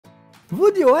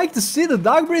Would you like to see the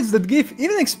dog breeds that give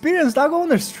even experienced dog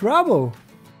owners trouble?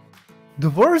 The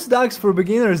worst dogs for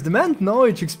beginners demand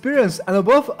knowledge, experience, and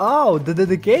above all, the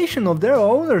dedication of their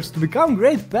owners to become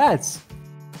great pets.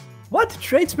 What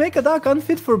traits make a dog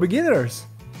unfit for beginners?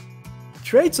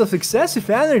 Traits of excessive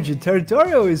energy,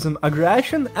 territorialism,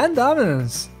 aggression, and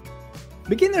dominance.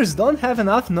 Beginners don't have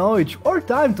enough knowledge or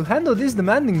time to handle these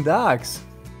demanding dogs.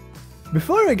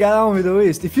 Before we get on with the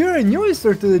list, if you're a new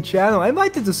visitor to the channel, I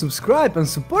invite you to subscribe and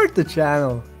support the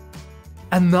channel.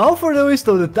 And now for the list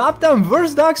of the top 10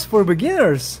 worst dogs for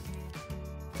beginners.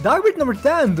 Dog breed number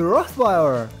 10, the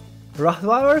Rottweiler.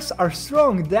 Rottweilers are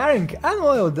strong, daring, and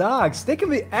loyal dogs. They can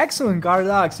be excellent guard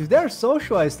dogs if they are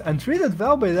socialized and treated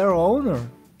well by their owner.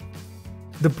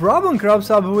 The problem crops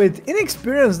up with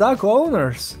inexperienced dog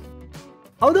owners.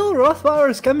 Although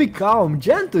Rottweilers can be calm,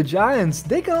 gentle giants,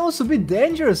 they can also be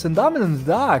dangerous and dominant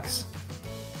dogs.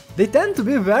 They tend to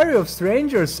be wary of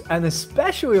strangers and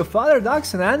especially of other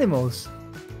dogs and animals.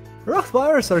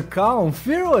 Rottweilers are calm,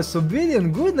 fearless,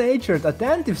 obedient, good-natured,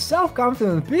 attentive,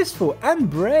 self-confident, peaceful, and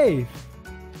brave.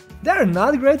 They are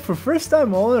not great for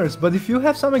first-time owners, but if you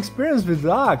have some experience with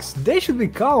dogs, they should be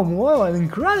calm, loyal, and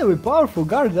incredibly powerful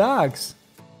guard dogs.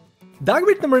 Dog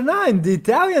breed number 9, the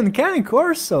Italian Cane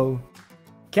Corso.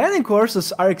 Cane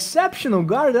Corsos are exceptional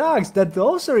guard dogs that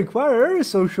also require early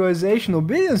socialization,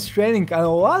 obedience training, and a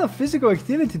lot of physical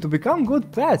activity to become good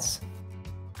pets.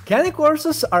 Cane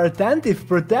Corsos are attentive,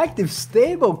 protective,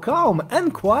 stable, calm,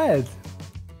 and quiet.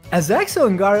 As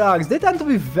excellent guard dogs, they tend to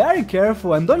be very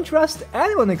careful and don't trust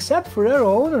anyone except for their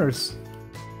owners.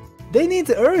 They need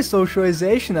early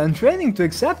socialization and training to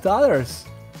accept others.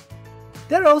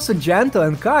 They're also gentle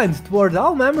and kind toward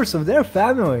all members of their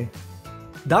family.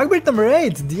 Dog breed number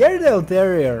 8, the Airedale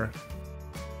Terrier.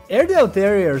 Airedale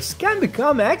Terriers can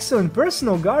become excellent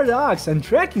personal guard dogs and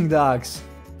tracking dogs.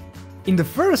 In the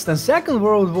First and Second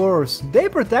World Wars, they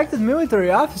protected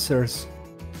military officers.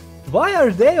 Why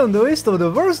are they on the list of the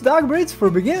worst dog breeds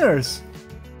for beginners?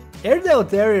 Airedale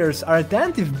Terriers are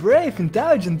attentive, brave,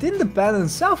 intelligent, independent,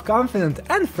 self-confident,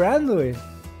 and friendly.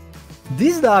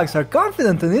 These dogs are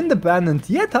confident and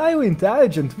independent, yet highly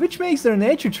intelligent, which makes their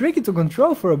nature tricky to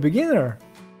control for a beginner.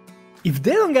 If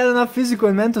they don't get enough physical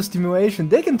and mental stimulation,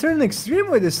 they can turn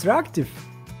extremely destructive.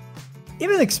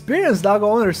 Even experienced dog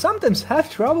owners sometimes have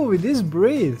trouble with this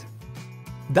breed.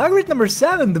 Dog breed number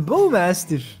 7, the Bull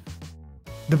Mastiff.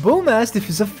 The Bull Mastiff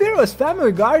is a fearless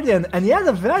family guardian and yet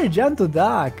a very gentle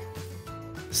dog.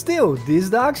 Still,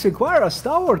 these dogs require a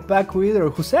stalwart pack leader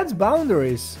who sets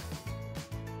boundaries.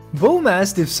 Bull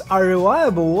Mastiffs are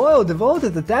reliable, loyal,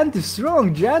 devoted, attentive,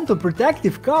 strong, gentle,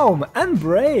 protective, calm, and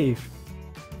brave.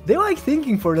 They like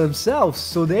thinking for themselves,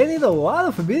 so they need a lot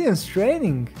of obedience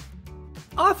training.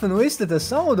 Often listed as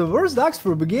some of the worst dogs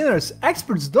for beginners,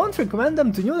 experts don't recommend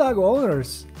them to new dog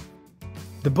owners.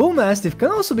 The Bull Mastiff can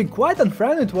also be quite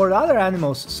unfriendly toward other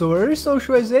animals, so early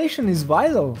socialization is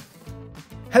vital.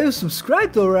 Have you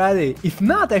subscribed already? If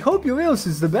not, I hope you will,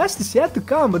 since the best is yet to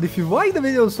come, but if you liked the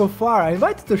video so far, I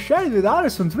invite you to share it with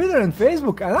others on Twitter and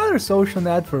Facebook and other social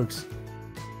networks.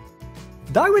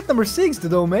 Dog breed number 6, the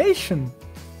Dalmatian.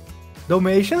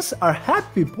 Dalmatians are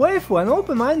happy, playful, and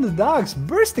open-minded dogs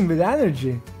bursting with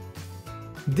energy.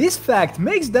 This fact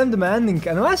makes them demanding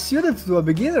and less suited to a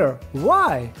beginner.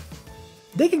 Why?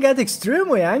 They can get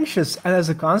extremely anxious and as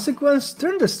a consequence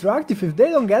turn destructive if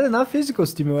they don't get enough physical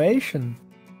stimulation.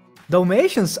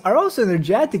 Dalmatians are also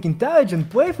energetic, intelligent,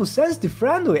 playful, sensitive,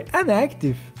 friendly, and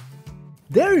active.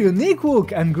 Their unique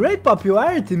look and great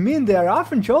popularity mean they are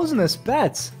often chosen as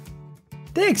pets.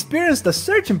 They experienced a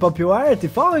surge in popularity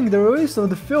following the release of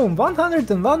the film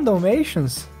 101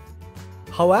 Dalmatians.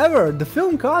 However, the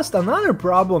film caused another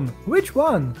problem. Which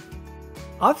one?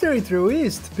 After it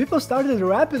released, people started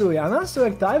rapidly and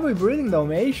unselectively breeding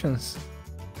Dalmatians.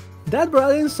 That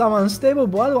brought in some unstable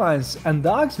bloodlines and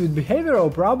dogs with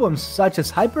behavioral problems such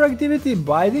as hyperactivity,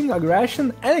 biting,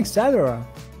 aggression, and etc.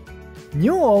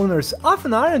 New owners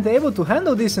often aren't able to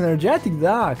handle these energetic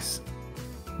dogs.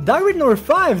 Dog breed number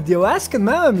 5, the Alaskan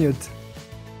Malamute.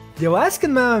 The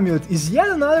Alaskan Malamute is yet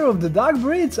another of the dog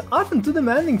breeds often too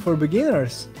demanding for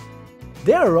beginners.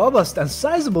 They are robust and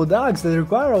sizable dogs that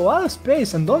require a lot of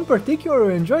space and don't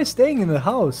particularly enjoy staying in the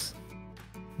house.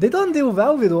 They don't deal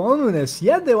well with loneliness,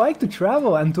 yet they like to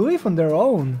travel and to live on their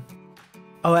own.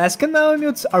 Alaskan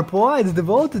Malamutes are polite,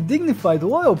 devoted, dignified,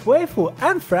 loyal, playful,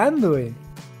 and friendly.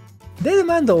 They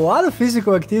demand a lot of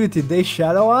physical activity, they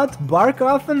shed a lot, bark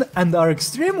often, and are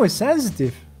extremely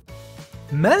sensitive.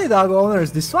 Many dog owners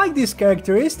dislike these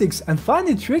characteristics and find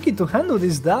it tricky to handle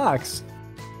these dogs.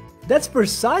 That's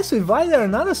precisely why they are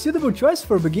not a suitable choice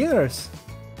for beginners.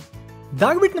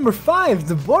 Dog breed number 5,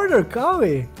 the Border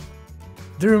Collie.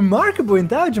 The remarkable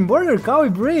intelligent Border Collie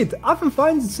breed often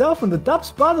finds itself on the top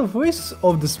spot of lists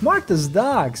of the smartest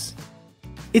dogs.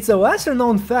 It's a lesser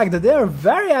known fact that they are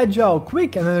very agile,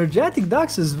 quick and energetic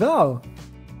dogs as well.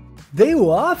 They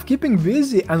love keeping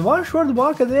busy, and one short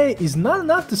walk a day is not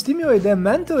enough to stimulate them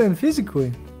mentally and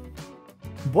physically.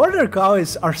 Border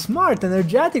Collies are smart,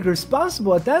 energetic,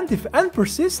 responsible, attentive and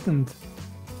persistent.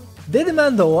 They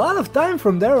demand a lot of time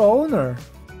from their owner.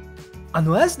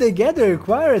 Unless they get the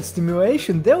required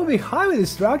stimulation, they will be highly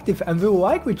destructive and will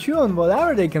likely chew on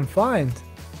whatever they can find.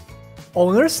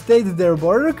 Owners state that their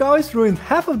Border Collies ruined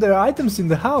half of their items in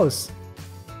the house.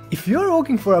 If you're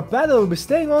looking for a pet that will be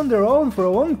staying on their own for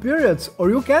long periods, or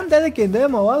you can't dedicate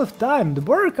them a lot of time, the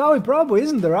Border Collie probably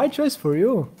isn't the right choice for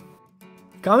you.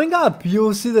 Coming up,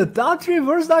 you'll see the top 3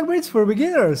 worst dog breeds for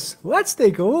beginners. Let's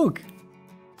take a look.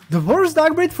 The worst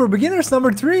dog breed for beginners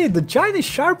number 3, the Chinese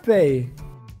Shar-Pei.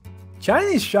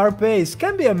 Chinese Shar-Peis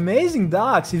can be amazing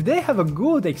dogs if they have a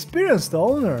good, experienced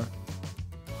owner.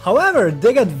 However,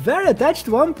 they get very attached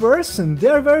to one person, they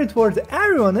are very toward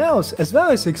everyone else, as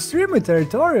well as extremely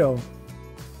territorial.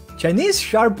 Chinese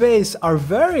Shar-Peis are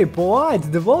very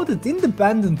polite, devoted,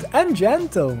 independent and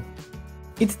gentle.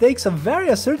 It takes a very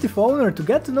assertive owner to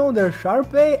get to know their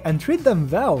Shar-Pei and treat them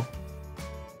well.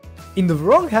 In the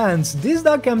wrong hands, this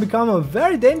dog can become a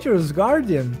very dangerous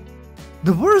guardian.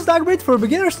 The worst dog breed for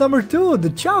beginners number 2, the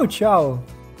Chow Chow.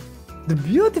 The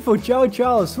beautiful Chow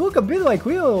Chows look a bit like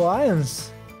little lions.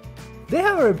 They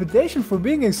have a reputation for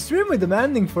being extremely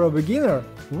demanding for a beginner.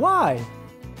 Why?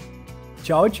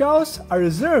 Chow Chows are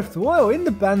reserved, loyal,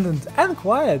 independent and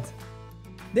quiet.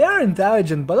 They are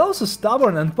intelligent but also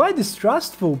stubborn and quite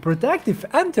distrustful, protective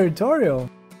and territorial.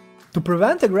 To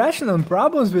prevent aggression and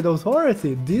problems with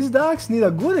authority, these dogs need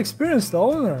a good experienced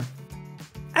owner.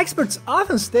 Experts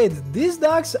often state that these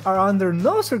dogs are under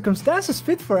no circumstances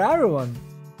fit for everyone.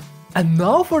 And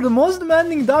now for the most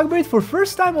demanding dog breed for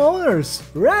first-time owners,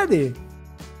 ready!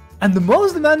 And the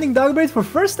most demanding dog breed for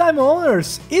first-time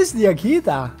owners is the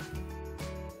Akita.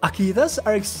 Akitas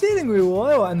are exceedingly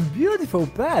loyal and beautiful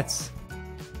pets.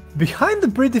 Behind the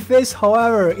pretty face,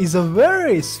 however, is a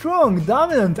very strong,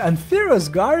 dominant and fearless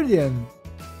guardian.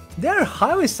 They are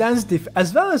highly sensitive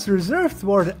as well as reserved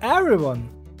toward everyone.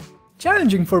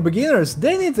 Challenging for beginners,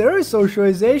 they need early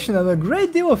socialization and a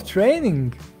great deal of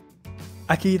training.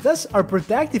 Akitas are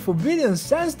protective, obedient,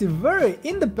 sensitive, very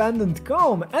independent,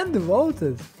 calm and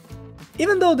devoted.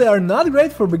 Even though they are not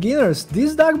great for beginners,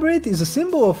 this dog breed is a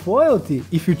symbol of loyalty.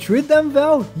 If you treat them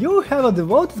well, you will have a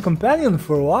devoted companion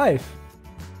for life.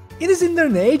 It is in their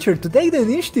nature to take the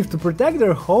initiative to protect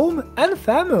their home and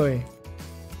family.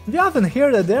 We often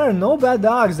hear that there are no bad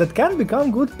dogs that can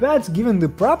become good pets given the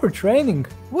proper training.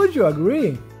 Would you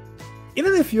agree?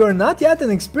 Even if you are not yet an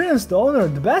experienced owner,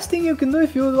 the best thing you can do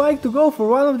if you would like to go for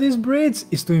one of these breeds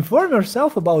is to inform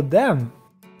yourself about them.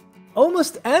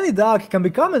 Almost any dog can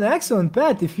become an excellent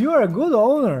pet if you are a good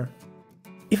owner.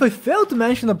 If I failed to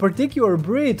mention a particular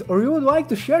breed or you would like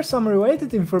to share some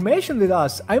related information with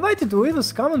us, I invite you to leave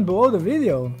us a comment below the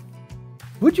video.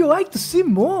 Would you like to see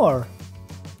more?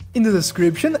 In the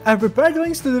description, I've prepared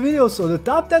links to the videos of the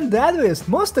top 10 deadliest,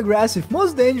 most aggressive,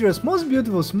 most dangerous, most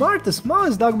beautiful, smartest,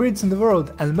 smallest dog breeds in the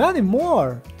world, and many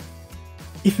more.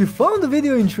 If you found the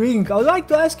video intriguing, I would like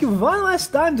to ask you one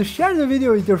last time to share the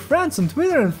video with your friends on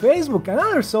Twitter and Facebook and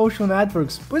other social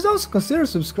networks. Please also consider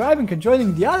subscribing and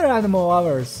joining the other animal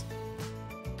lovers.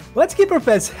 Let's keep our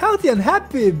pets healthy and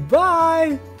happy,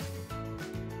 bye!